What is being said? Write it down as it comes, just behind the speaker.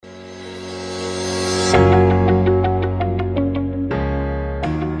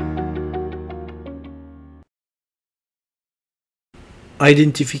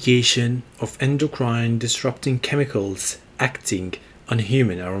Identification of endocrine disrupting chemicals acting on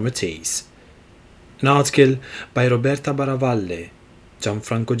human aromatase. An article by Roberta Baravalle,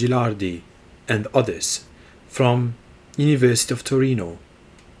 Gianfranco Gilardi, and others from University of Torino,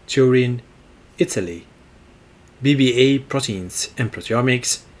 Turin, Italy. BBA Proteins and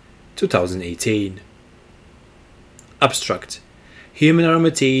Proteomics, 2018. Abstract: Human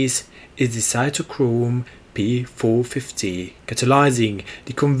aromatase is the cytochrome P450 catalyzing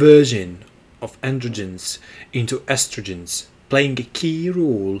the conversion of androgens into estrogens, playing a key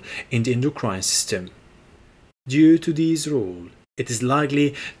role in the endocrine system. Due to this role, it is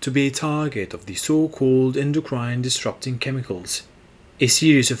likely to be a target of the so-called endocrine disrupting chemicals, a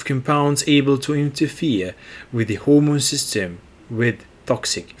series of compounds able to interfere with the hormone system with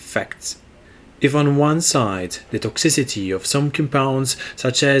toxic effects. If on one side the toxicity of some compounds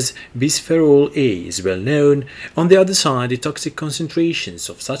such as bisphenol A is well known, on the other side the toxic concentrations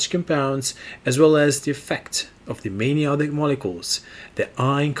of such compounds as well as the effect of the many other molecules that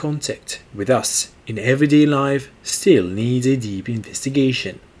are in contact with us in everyday life still needs a deep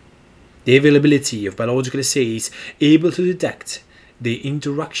investigation. The availability of biological assays able to detect the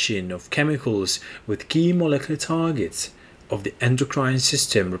interaction of chemicals with key molecular targets of the endocrine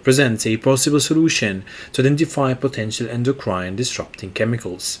system represents a possible solution to identify potential endocrine disrupting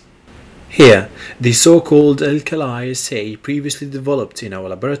chemicals. Here, the so-called alkali assay previously developed in our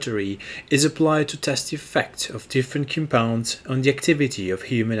laboratory is applied to test the effect of different compounds on the activity of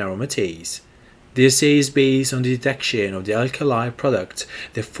human aromatase. The assay is based on the detection of the alkali product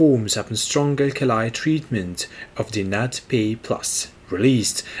that forms upon strong alkali treatment of the NADP+,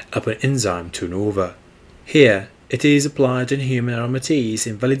 released upon enzyme turnover. Here, it is applied on human aromatase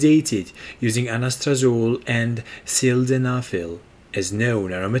and validated using anastrozole and sildenafil as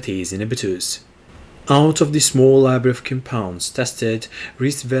known aromatase inhibitors. Out of the small library of compounds tested,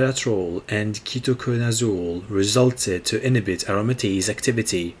 resveratrol and ketoconazole resulted to inhibit aromatase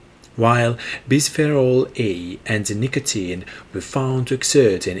activity, while bisphenol A and nicotine were found to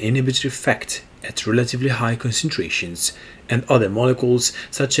exert an inhibitory effect at relatively high concentrations, and other molecules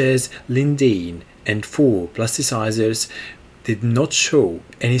such as lindane and 4-plasticizers did not show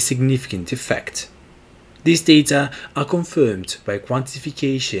any significant effect. These data are confirmed by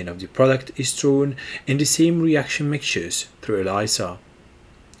quantification of the product estrone in the same reaction mixtures through ELISA.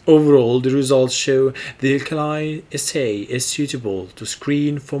 Overall, the results show the alkali assay is suitable to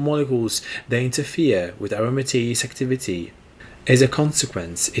screen for molecules that interfere with aromatase activity. As a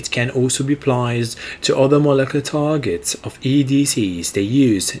consequence, it can also be applied to other molecular targets of EDCs that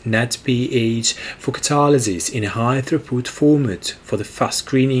use NADPH for catalysis in a high-throughput format for the fast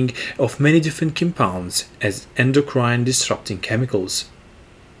screening of many different compounds as endocrine disrupting chemicals.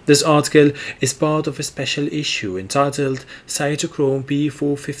 This article is part of a special issue entitled Cytochrome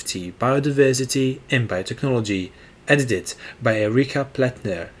P450 Biodiversity and Biotechnology, edited by Erika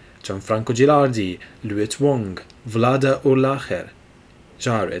Plättner, Gianfranco Gilardi, Louis Wong, Vlada Urlacher,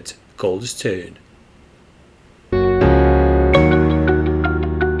 Jared Goldstone.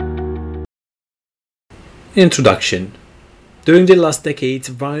 Introduction. During the last decades,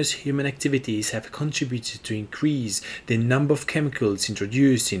 various human activities have contributed to increase the number of chemicals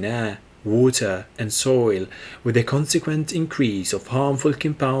introduced in air, water, and soil, with a consequent increase of harmful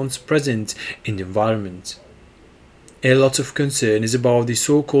compounds present in the environment. A lot of concern is about the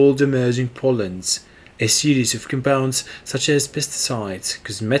so-called emerging pollens, a series of compounds such as pesticides,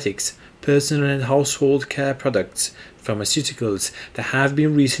 cosmetics, personal and household care products, pharmaceuticals that have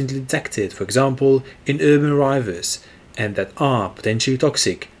been recently detected, for example, in urban rivers, and that are potentially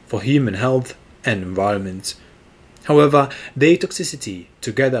toxic for human health and environment. However, their toxicity,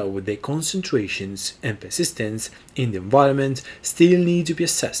 together with their concentrations and persistence in the environment, still need to be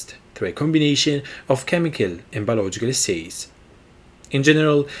assessed through a combination of chemical and biological assays. In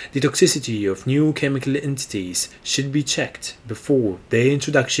general, the toxicity of new chemical entities should be checked before their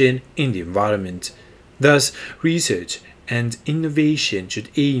introduction in the environment. Thus, research and innovation should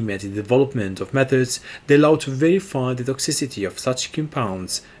aim at the development of methods that allow to verify the toxicity of such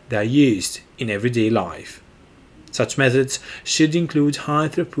compounds that are used in everyday life. Such methods should include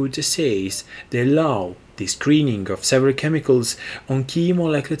high-throughput assays that allow the screening of several chemicals on key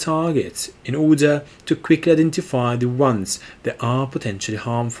molecular targets in order to quickly identify the ones that are potentially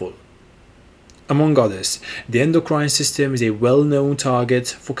harmful. Among others, the endocrine system is a well-known target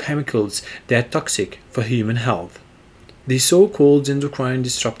for chemicals that are toxic for human health. The so-called endocrine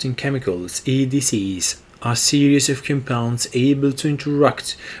disrupting chemicals, EDCs, are a series of compounds able to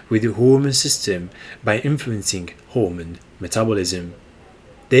interact with the hormone system by influencing hormone metabolism.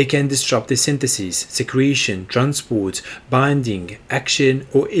 They can disrupt the synthesis, secretion, transport, binding, action,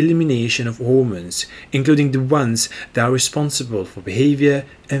 or elimination of hormones, including the ones that are responsible for behavior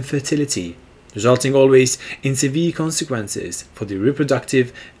and fertility, resulting always in severe consequences for the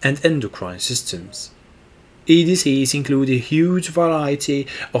reproductive and endocrine systems. EDCs include a huge variety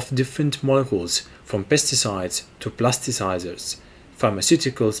of different molecules, from pesticides to plasticizers,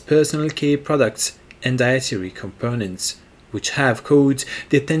 pharmaceuticals, personal care products, and dietary components, which have caught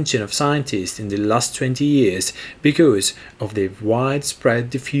the attention of scientists in the last 20 years because of their widespread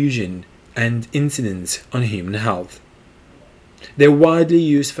diffusion and incidence on human health. They are widely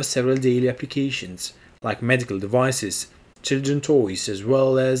used for several daily applications, like medical devices, children's toys, as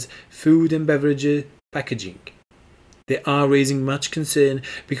well as food and beverage packaging. They are raising much concern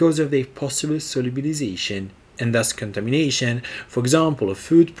because of their possible solubilization and thus contamination, for example, of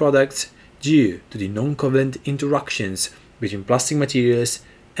food products due to the non-covalent interactions between plastic materials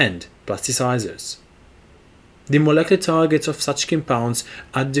and plasticizers. The molecular targets of such compounds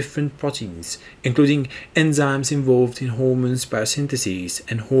are different proteins, including enzymes involved in hormones biosynthesis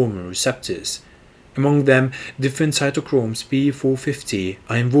and hormone receptors. Among them, different cytochromes P450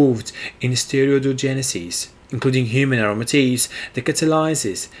 are involved in steroidogenesis, including human aromatase that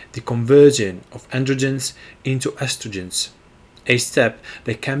catalyzes the conversion of androgens into estrogens, a step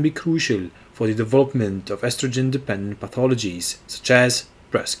that can be crucial for the development of estrogen-dependent pathologies such as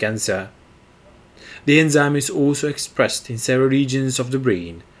breast cancer. The enzyme is also expressed in several regions of the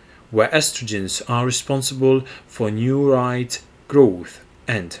brain, where estrogens are responsible for neurite growth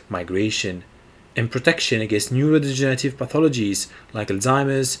and migration, and protection against neurodegenerative pathologies like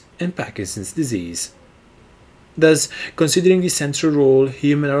Alzheimer's and Parkinson's disease. Thus, considering the central role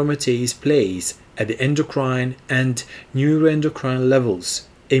human aromatase plays at the endocrine and neuroendocrine levels,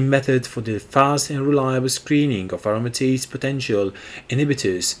 a method for the fast and reliable screening of aromatase potential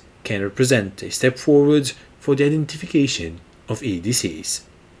inhibitors can represent a step forward for the identification of EDCs.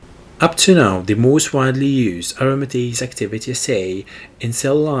 Up to now, the most widely used aromatase activity assay in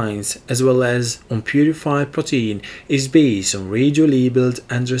cell lines as well as on purified protein is based on radio-labeled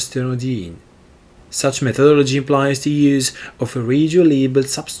androstenedione. Such methodology implies the use of a radio-labeled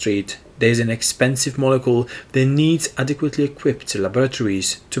substrate that is an expensive molecule that needs adequately equipped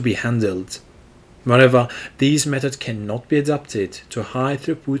laboratories to be handled. Moreover, these methods cannot be adapted to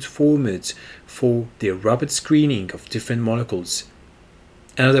high-throughput formats for the rapid screening of different molecules.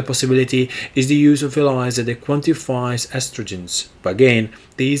 Another possibility is the use of ELISA that quantifies estrogens, but again,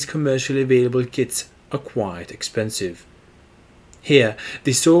 these commercially available kits are quite expensive. Here,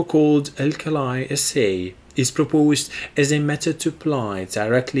 the so-called alkali assay is proposed as a method to apply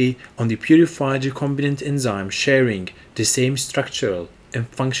directly on the purified recombinant enzyme sharing the same structural and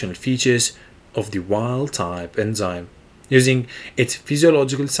functional features of the wild-type enzyme, using its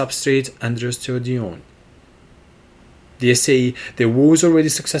physiological substrate androstenedione. The assay that was already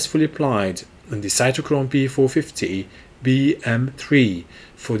successfully applied on the cytochrome P450 BM3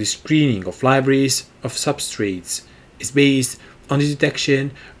 for the screening of libraries of substrates is based on the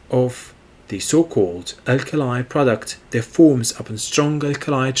detection of the so-called alkali product that forms upon strong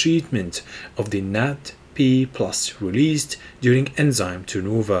alkali treatment of the NADP+ released during enzyme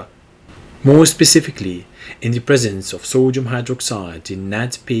turnover. More specifically, in the presence of sodium hydroxide, the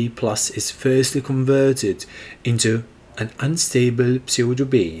NADP+ is firstly converted into an unstable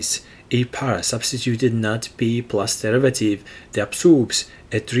pseudobase, a para-substituted NADP+ derivative that absorbs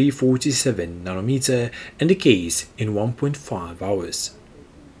at 347 nanometer and decays in 1.5 hours.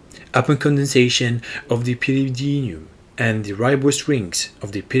 Upon condensation of the pyridinium and the ribose rings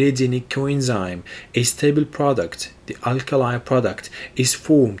of the pyridinic coenzyme, a stable product, the alkali product, is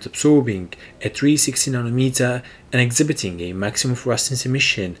formed absorbing at 360 nanometer and exhibiting a maximum fluorescence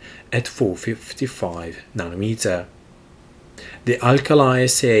emission at 455 nanometer. The alkali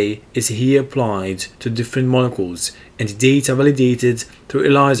assay is here applied to different molecules and the data validated through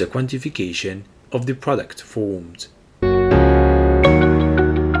ELISA quantification of the product formed.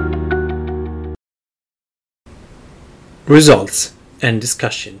 Results and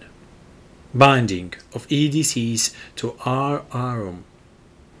discussion. Binding of EDCs to R-arom.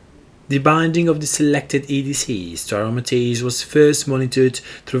 The binding of the selected EDCs to aromatase was first monitored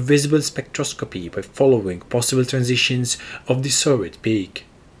through visible spectroscopy by following possible transitions of the Soret peak.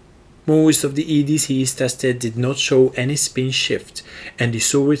 Most of the EDCs tested did not show any spin shift, and the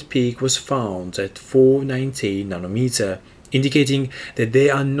Soret peak was found at 490 nanometer, indicating that they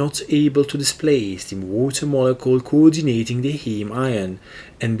are not able to displace the water molecule coordinating the heme ion,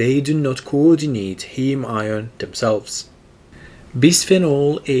 and they do not coordinate heme ion themselves.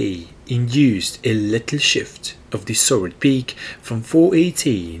 Bisphenol A induced a little shift of the solid peak from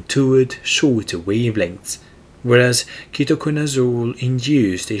 418 toward shorter wavelengths, whereas ketoconazole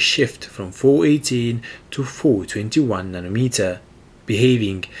induced a shift from 418 to 421 nanometer,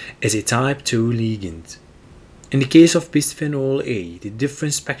 behaving as a type 2 ligand. In the case of bisphenol A, the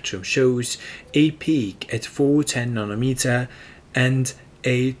different spectrum shows a peak at 410 nanometer and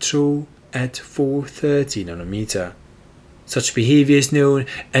a trough at 430 nanometer. Such behavior is known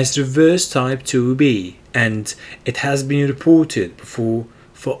as reverse type 2b, and it has been reported before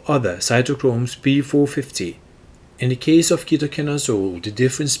for other cytochromes P450. In the case of ketoconazole, the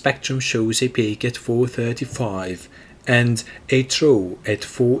different spectrum shows a peak at 435 and a trough at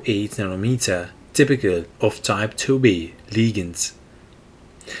 48 nanometer, typical of type 2b ligands.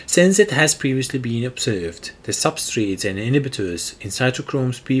 Since it has previously been observed that substrates and inhibitors in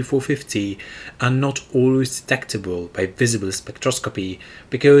cytochromes P450 are not always detectable by visible spectroscopy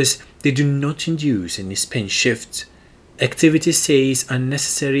because they do not induce any spin shift, activity assays are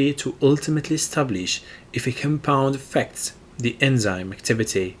necessary to ultimately establish if a compound affects the enzyme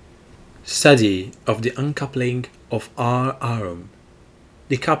activity. Study of the uncoupling of R-arom.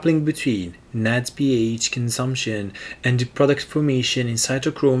 The coupling between NADPH consumption and the product formation in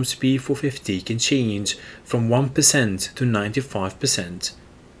cytochromes P450 can change from 1% to 95%.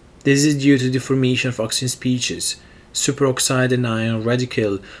 This is due to the formation of oxygen species, superoxide anion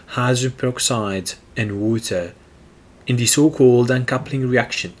radical, hydrogen peroxide, and water in the so-called uncoupling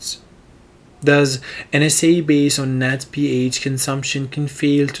reactions. Thus, an assay based on NADPH consumption can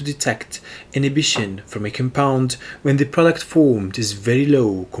fail to detect inhibition from a compound when the product formed is very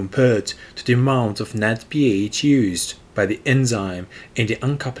low compared to the amount of NADPH used by the enzyme in the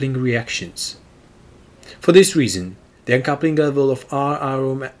uncoupling reactions. For this reason, the uncoupling level of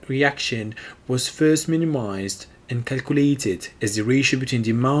R-arom reaction was first minimized and calculated as the ratio between the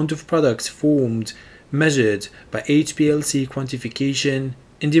amount of products formed measured by HPLC quantification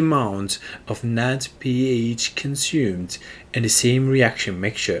and the amount of NADPH consumed in the same reaction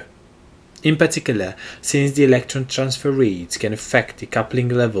mixture. In particular, since the electron transfer rates can affect the coupling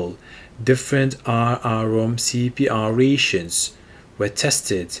level, different R-arom CPR ratios were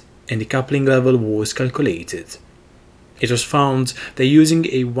tested and the coupling level was calculated. It was found that using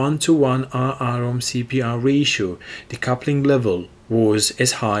a 1:1 R-arom CPR ratio, the coupling level was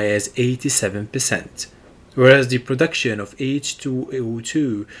as high as 87%. Whereas the production of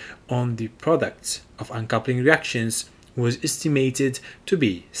H2O2 on the products of uncoupling reactions was estimated to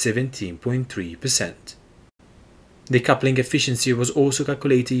be 17.3%. The coupling efficiency was also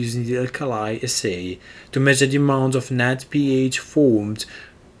calculated using the alkali assay to measure the amount of NADPH formed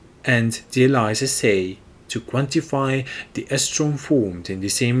and the ELISA assay to quantify the estrone formed in the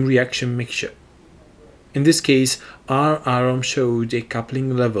same reaction mixture. In this case, R-arom showed a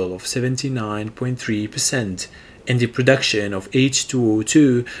coupling level of 79.3% and the production of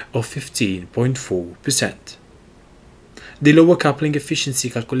H2O2 of 15.4%. The lower coupling efficiency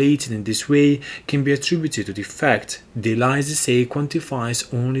calculated in this way can be attributed to the fact the ELISA assay quantifies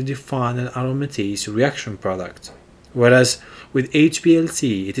only the final aromatase reaction product, whereas with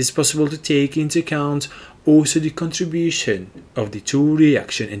HPLC it is possible to take into account also the contribution of the two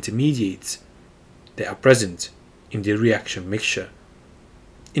reaction intermediates that are present in the reaction mixture.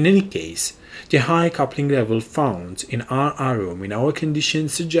 In any case, the high coupling level found in R-arom in our condition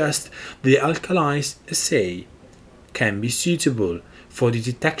suggests the alkali assay can be suitable for the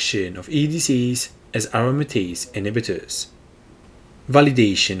detection of EDCs as aromatase inhibitors.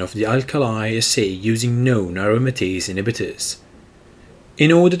 Validation of the alkali assay using known aromatase inhibitors.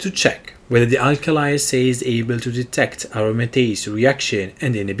 In order to check whether the alkali assay is able to detect aromatase reaction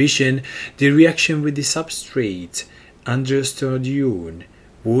and inhibition, the reaction with the substrate androstenedione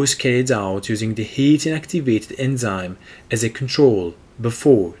was carried out using the heat-inactivated enzyme as a control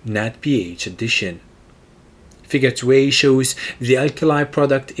before NADPH addition. Figure 2a shows the alkali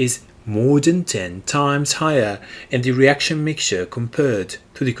product is more than 10 times higher in the reaction mixture compared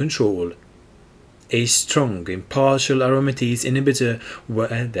to the control. A strong impartial aromatase inhibitor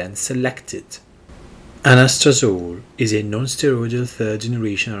were then selected. Anastrozole is a non-steroidal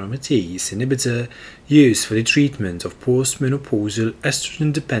third-generation aromatase inhibitor used for the treatment of postmenopausal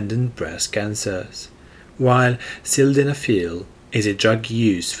estrogen-dependent breast cancers, while sildenafil is a drug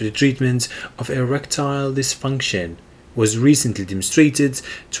used for the treatment of erectile dysfunction, was recently demonstrated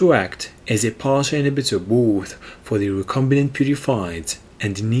to act as a partial inhibitor both for the recombinant purified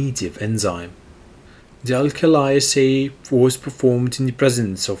and the native enzyme. The alkali assay was performed in the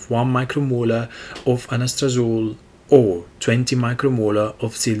presence of 1 micromolar of anastrozole or 20 micromolar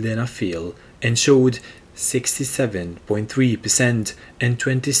of sildenafil and showed 67.3% and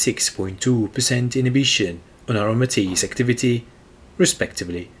 26.2% inhibition on aromatase activity,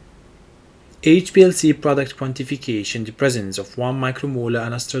 respectively. HPLC product quantification, the presence of 1 micromolar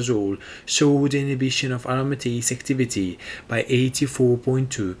anastrozole showed inhibition of aromatase activity by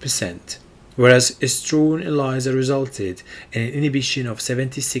 84.2%, whereas estrone ELISA resulted in an inhibition of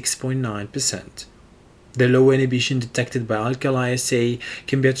 76.9%. The low inhibition detected by alkali assay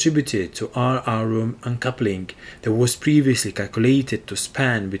can be attributed to R-arom uncoupling that was previously calculated to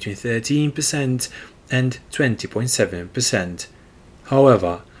span between 13% and 20.7%.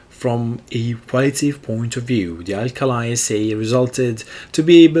 However, from a qualitative point of view, the alkali assay resulted to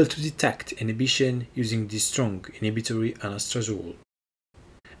be able to detect inhibition using the strong inhibitory anastrozole.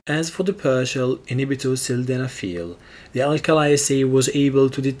 As for the partial inhibitor sildenafil, the alkali assay was able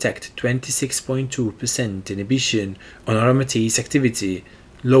to detect 26.2% inhibition on aromatase activity,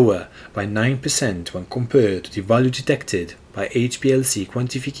 lower by 9% when compared to the value detected by HPLC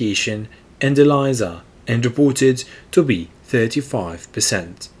quantification and ELISA, and reported to be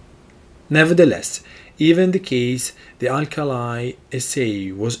 35%. Nevertheless, even in the case the alkali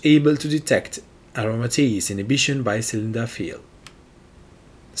assay was able to detect aromatase inhibition by sildenafil.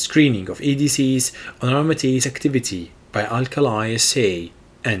 Screening of ADCs on aromatase activity by alkali assay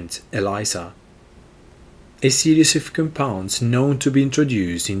and ELISA. A series of compounds known to be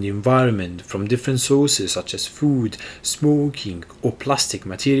introduced in the environment from different sources such as food, smoking, or plastic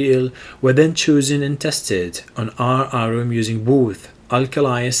material were then chosen and tested on R-arom using both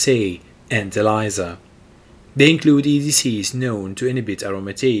alkali assay and ELISA. They include ADCs known to inhibit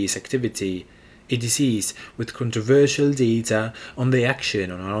aromatase activity, ADCs with controversial data on the action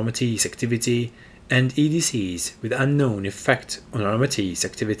on aromatase activity, and ADCs with unknown effect on aromatase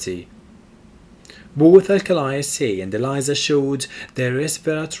activity. Both alkali assay and ELISA showed that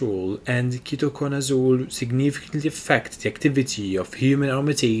resveratrol and ketoconazole significantly affect the activity of human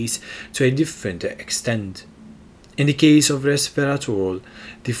aromatase to a different extent. In the case of resveratrol,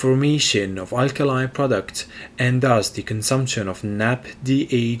 the formation of alkali product and thus the consumption of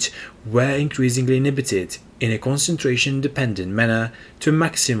NADPH were increasingly inhibited in a concentration-dependent manner to a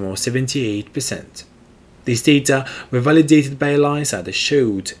maximum of 78%. These data were validated by ELISA that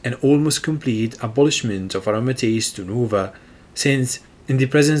showed an almost complete abolishment of aromatase turnover, since in the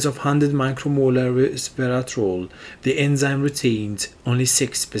presence of 100 micromolar resveratrol, the enzyme retained only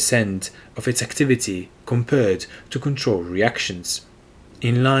 6% of its activity compared to control reactions,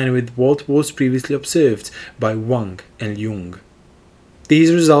 in line with what was previously observed by Wang and Jung.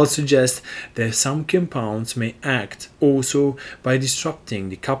 These results suggest that some compounds may act also by disrupting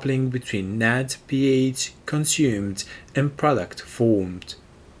the coupling between NADPH consumed and product formed.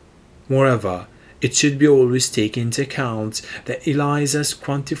 Moreover, it should be always taken into account that ELISA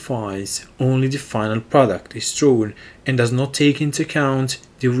quantifies only the final product estrone and does not take into account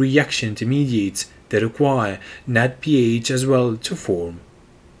the reaction intermediates that require NADPH as well to form.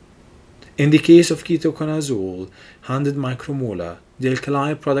 In the case of ketoconazole, 100 micromolar, the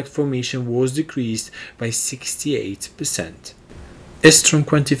alkali product formation was decreased by 68%. Estrone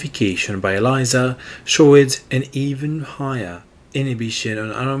quantification by ELISA showed an even higher inhibition on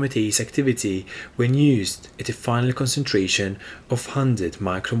aromatase activity when used at a final concentration of 100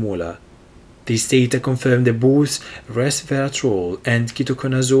 micromolar. These data confirm that both resveratrol and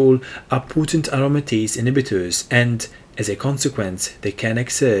ketoconazole are potent aromatase inhibitors and, as a consequence, they can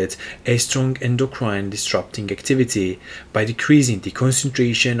exert a strong endocrine disrupting activity by decreasing the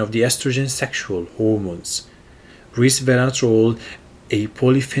concentration of the estrogen sexual hormones. Resveratrol, a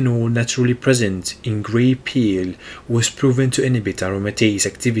polyphenol naturally present in grey peel, was proven to inhibit aromatase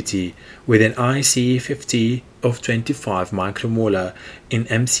activity with an IC50 of 25 micromolar in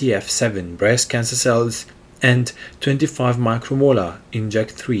MCF7 breast cancer cells and 25 micromolar in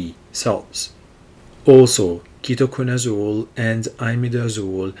JAK3 cells. Also, ketoconazole and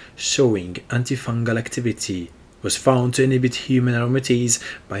imidazole showing antifungal activity was found to inhibit human aromatase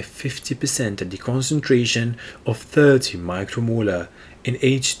by 50% at the concentration of 30 micromolar in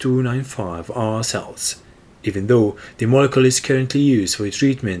H295R cells, even though the molecule is currently used for the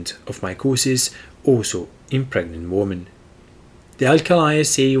treatment of mycosis also in pregnant women. The alkali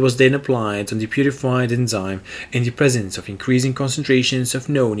assay was then applied on the purified enzyme in the presence of increasing concentrations of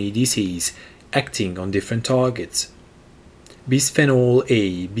known ADCs acting on different targets. Bisphenol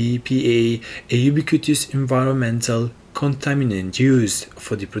A, BPA, a ubiquitous environmental contaminant used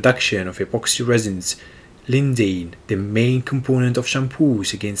for the production of epoxy resins, lindane, the main component of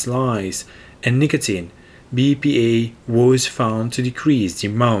shampoos against lice, and nicotine, BPA was found to decrease the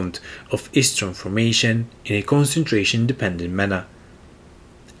amount of estrone formation in a concentration-dependent manner.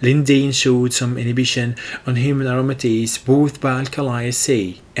 Lindane showed some inhibition on human aromatase both by alkali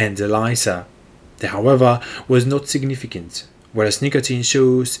assay and ELISA. This, however, was not significant, whereas nicotine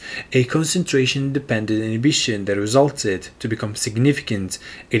shows a concentration-dependent inhibition that resulted to become significant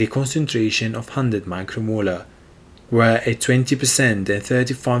at a concentration of 100 micromolar, where a 20% and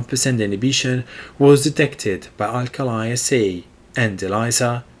 35% inhibition was detected by alkali assay and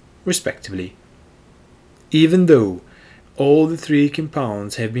ELISA, respectively. Even though all the three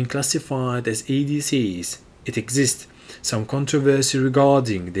compounds have been classified as ADCs, it exists some controversy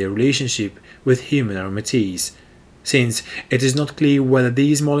regarding their relationship with human aromatase, since it is not clear whether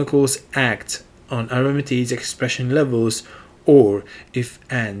these molecules act on aromatase expression levels or if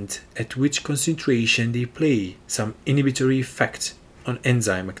and at which concentration they play some inhibitory effect on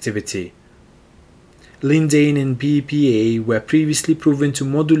enzyme activity. Lindane and BPA were previously proven to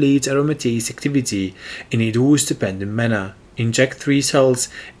modulate aromatase activity in a dose-dependent manner in JAK3 cells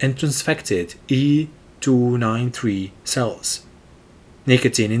and transfected E293 cells.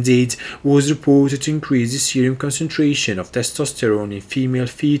 Nicotine indeed was reported to increase the serum concentration of testosterone in female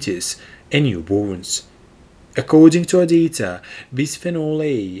fetus and newborns. According to our data, bisphenol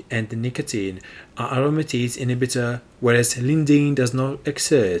A and nicotine are aromatase inhibitor, whereas lindane does not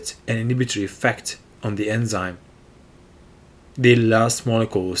exert an inhibitory effect on the enzyme. The last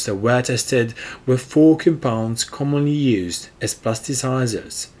molecules that were tested were four compounds commonly used as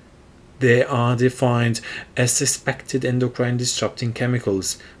plasticizers. They are defined as suspected endocrine disrupting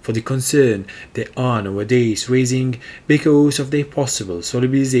chemicals for the concern they are nowadays raising because of their possible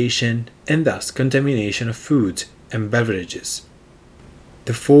solubilization and thus contamination of food and beverages.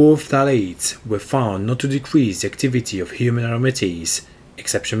 The four phthalates were found not to decrease the activity of human aromatase,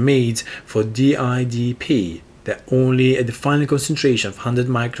 exception made for DIDP that only at the final concentration of 100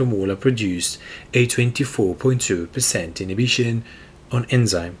 micromolar produced a 24.2% inhibition on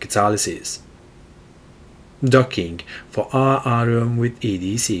enzyme catalysis. Docking for R-arom with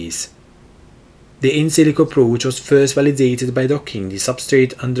ADCs. The in silico approach was first validated by docking the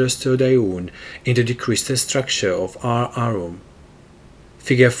substrate androstenedione into the crystal structure of R-arom.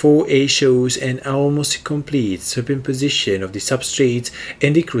 Figure 4a shows an almost complete superimposition of the substrate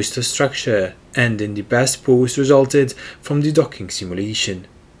and the crystal structure, and in the best pose resulted from the docking simulation.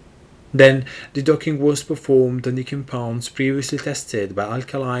 Then the docking was performed on the compounds previously tested by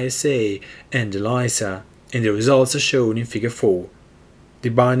alkali assay and ELISA, and the results are shown in Figure 4. The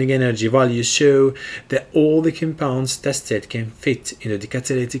binding energy values show that all the compounds tested can fit into the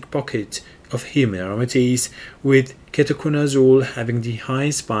catalytic pocket of human aromatase, with ketoconazole having the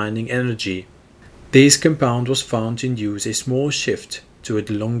highest binding energy. This compound was found to induce a small shift toward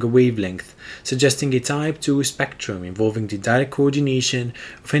the longer wavelength, suggesting a type II spectrum involving the direct coordination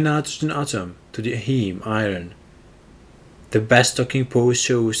of a nitrogen atom to the heme iron. The best docking pose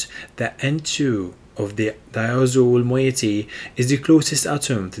shows that N2 of the diazole moiety is the closest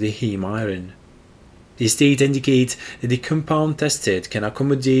atom to the heme iron. These data indicate that the compound tested can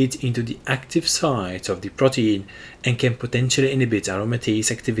accommodate into the active site of the protein and can potentially inhibit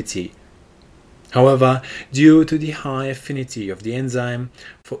aromatase activity. However, due to the high affinity of the enzyme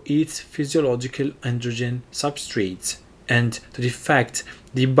for its physiological androgen substrates and to the fact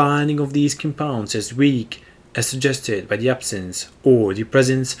the binding of these compounds is weak, as suggested by the absence or the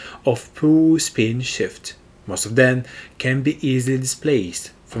presence of poor spin shift, most of them can be easily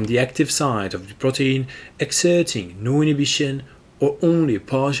displaced from the active site of the protein, exerting no inhibition or only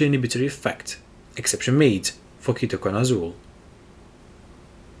partial inhibitory effect, exception made for ketoconazole.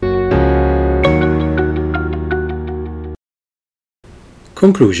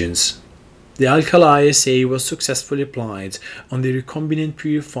 Conclusions. The alkali assay was successfully applied on the recombinant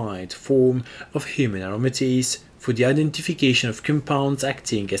purified form of human aromatase for the identification of compounds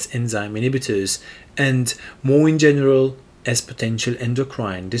acting as enzyme inhibitors and, more in general, as potential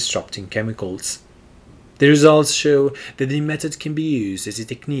endocrine disrupting chemicals. The results show that the method can be used as a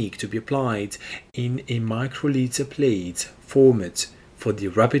technique to be applied in a microliter plate format for the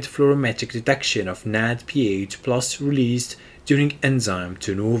rapid fluorometric detection of NADPH plus released during enzyme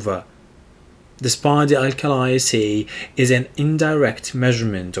turnover. Despite the alkali assay is an indirect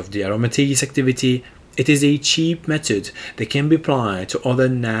measurement of the aromatase activity, it is a cheap method that can be applied to other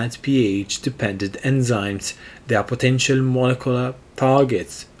NADPH dependent enzymes that are potential molecular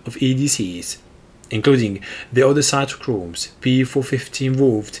targets of ADCs, including the other cytochromes P450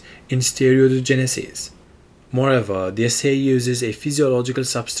 involved in steroidogenesis. Moreover, the assay uses a physiological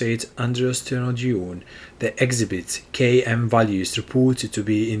substrate androstenedione that exhibits Km values reported to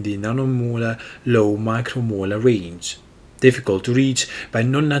be in the nanomolar low micromolar range, difficult to reach by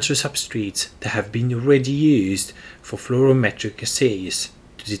non-natural substrates that have been already used for fluorometric assays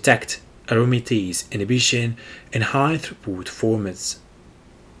to detect aromatase inhibition in high-throughput formats.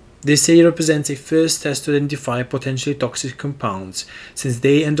 The assay represents a first test to identify potentially toxic compounds, since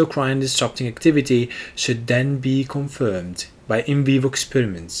their endocrine disrupting activity should then be confirmed by in vivo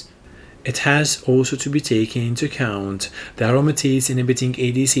experiments. It has also to be taken into account that aromatase inhibiting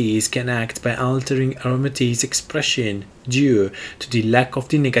ADCs can act by altering aromatase expression due to the lack of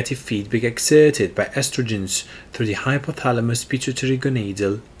the negative feedback exerted by estrogens through the hypothalamus pituitary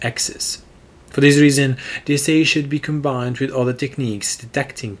gonadal axis. For this reason, the assay should be combined with other techniques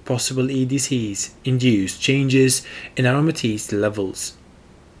detecting possible ADCs-induced changes in aromatase levels.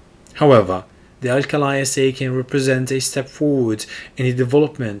 However, the alkali assay can represent a step forward in the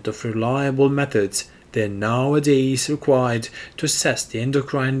development of reliable methods that are nowadays required to assess the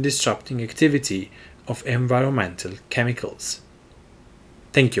endocrine disrupting activity of environmental chemicals.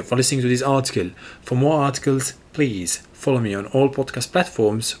 Thank you for listening to this article. For more articles, please follow me on all podcast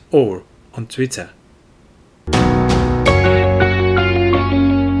platforms or on Twitter.